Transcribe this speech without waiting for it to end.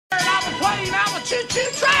train. I'm a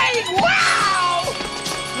choo-choo train. Wow!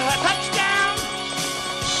 Touchdown.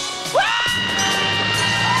 Ah!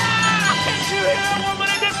 Can't you hear a woman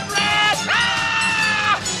in distress?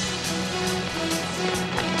 Ah!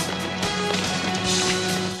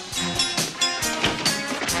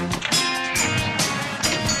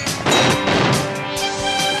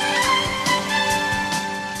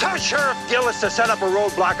 Tell Sheriff Gillis to set up a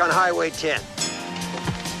roadblock on Highway 10.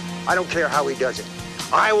 I don't care how he does it.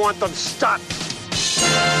 I want them stopped.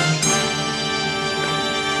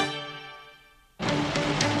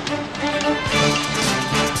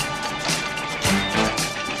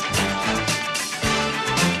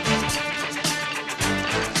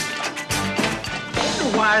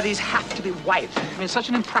 Why these have to be white? I mean, such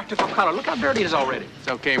an impractical color. Look how dirty it is already. It's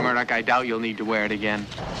okay, Murdoch. I doubt you'll need to wear it again.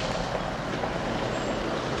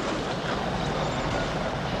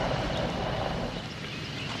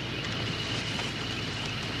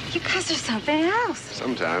 You guys are something else.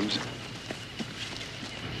 Sometimes.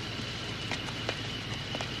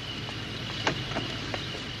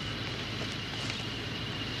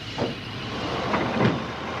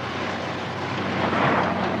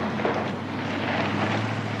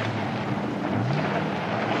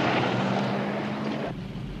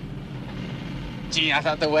 Gee, I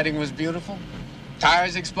thought the wedding was beautiful.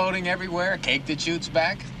 Tires exploding everywhere, a cake that shoots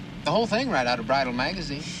back. The whole thing right out of Bridal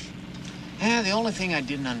Magazine. Yeah, the only thing I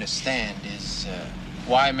didn't understand is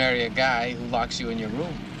why marry a guy who locks you in your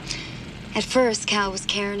room? At first, Cal was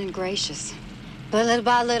caring and gracious. But little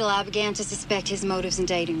by little, I began to suspect his motives in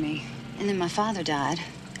dating me. And then my father died.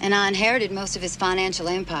 And I inherited most of his financial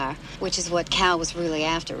empire, which is what Cal was really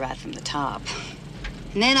after right from the top.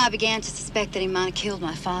 And then I began to suspect that he might have killed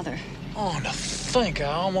my father. Oh, to think I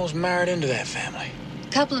almost married into that family.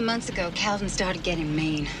 A couple of months ago, Calvin started getting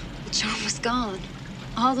mean. The charm was gone.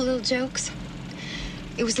 All the little jokes.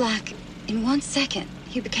 It was like, in 1 second,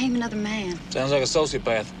 he became another man. Sounds like a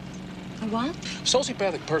sociopath. A what?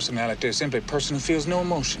 Sociopathic personality is simply a person who feels no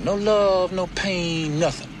emotion, no love, no pain,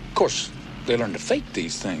 nothing. Of course, they learn to fake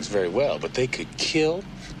these things very well, but they could kill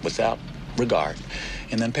without regard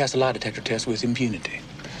and then pass a lie detector test with impunity.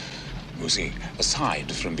 You see,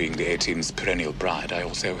 aside from being the A-team's perennial bride, I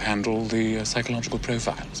also handle the psychological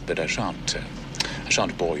profiles, but I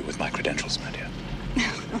shan't bore you with my credentials, my dear.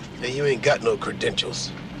 Now, you ain't got no credentials.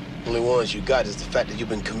 Only ones you got is the fact that you've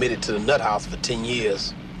been committed to the nut house for 10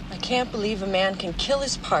 years. I can't believe a man can kill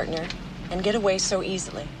his partner and get away so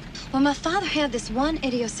easily. Well, my father had this one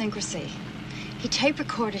idiosyncrasy. He tape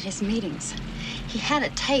recorded his meetings. He had a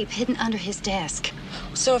tape hidden under his desk.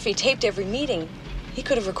 So if he taped every meeting, he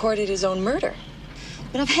could have recorded his own murder.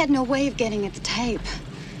 But I've had no way of getting at the tape.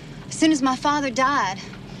 As soon as my father died,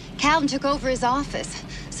 Calvin took over his office.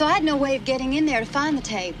 So I had no way of getting in there to find the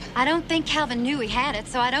tape. I don't think Calvin knew he had it,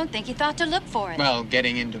 so I don't think he thought to look for it. Well,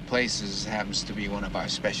 getting into places happens to be one of our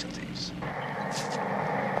specialties.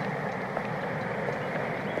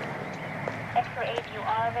 Extra 8, you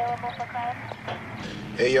are available for crime?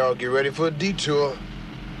 Hey, y'all, get ready for a detour.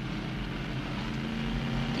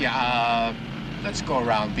 Yeah, let's go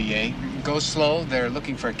around, BA. Go slow. They're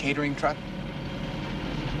looking for a catering truck.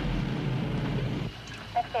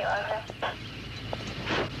 Next 8, Roger.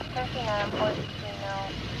 39, 42,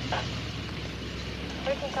 no.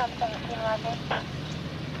 13, 17, Roger.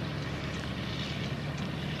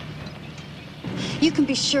 You can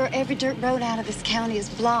be sure every dirt road out of this county is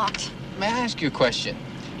blocked. May I ask you a question?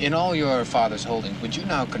 In all your father's holdings, which you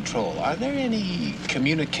now control, are there any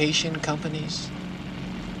communication companies?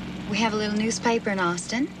 We have a little newspaper in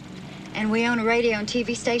Austin, and we own a radio and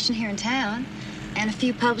TV station here in town, and a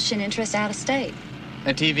few publishing interests out of state.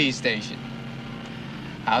 A TV station.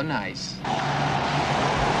 How nice.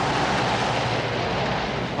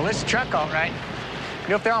 Well, it's a truck, all right. You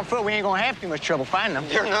know, if they're on foot, we ain't gonna have too much trouble finding them.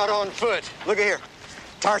 They're not on foot. Look at here.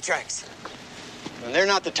 Tire tracks. And they're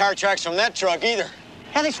not the tire tracks from that truck either.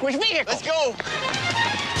 How they switch vehicles? Let's go.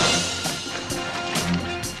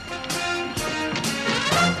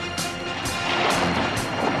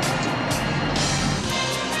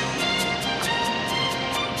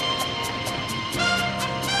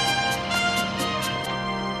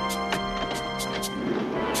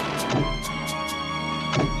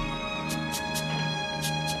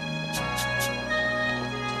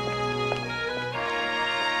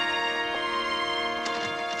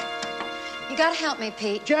 You gotta help me,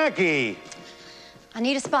 Pete. Jackie! I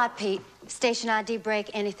need a spot, Pete. Station ID,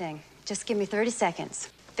 break, anything. Just give me 30 seconds.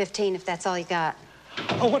 15 if that's all you got.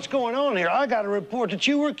 Oh, what's going on here? I got a report that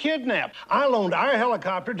you were kidnapped. I loaned our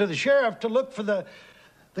helicopter to the sheriff to look for the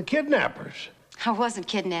kidnappers. I wasn't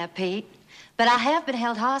kidnapped, Pete. But I have been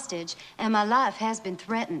held hostage, and my life has been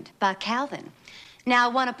threatened by Calvin. Now,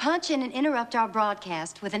 I want to punch in and interrupt our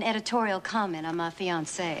broadcast with an editorial comment on my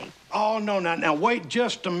fiancé. Oh, no, now, wait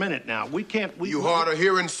just a minute now. We can't... You hard of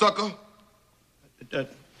hearing, sucker?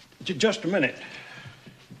 Just a minute.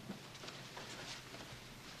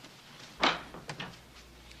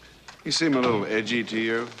 You seem a little edgy to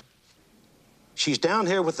you. She's down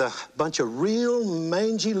here with a bunch of real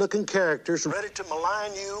mangy-looking characters ready to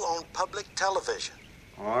malign you on public television.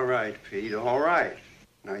 All right, Pete, all right.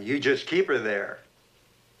 Now, you just keep her there.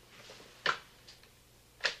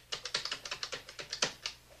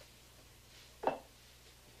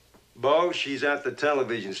 Bo, she's at the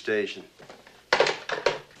television station.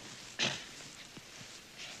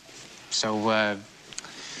 So,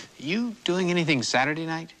 you doing anything Saturday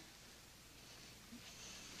night?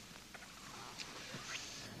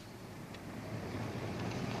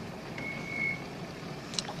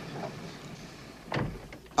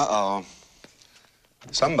 Uh-oh.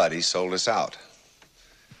 Somebody sold us out.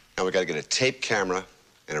 Now we gotta get a tape camera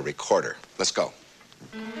and a recorder. Let's go.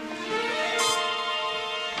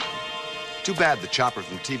 Too bad the chopper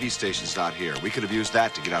from TV station's not here. We could have used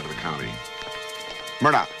that to get out of the county.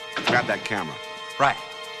 Murdoch, grab that camera. Right.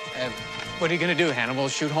 What are you gonna do, Hannibal?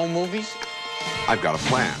 Shoot home movies? I've got a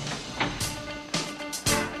plan.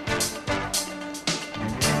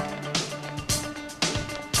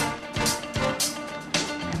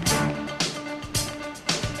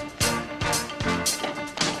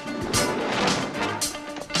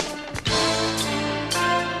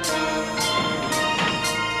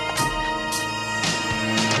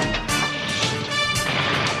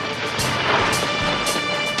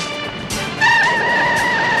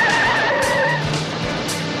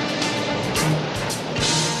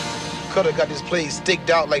 Cutter got this place staked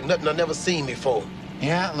out like nothing I've never seen before.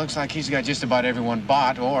 Yeah, it looks like he's got just about everyone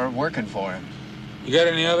bought or working for him. You got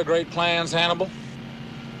any other great plans, Hannibal?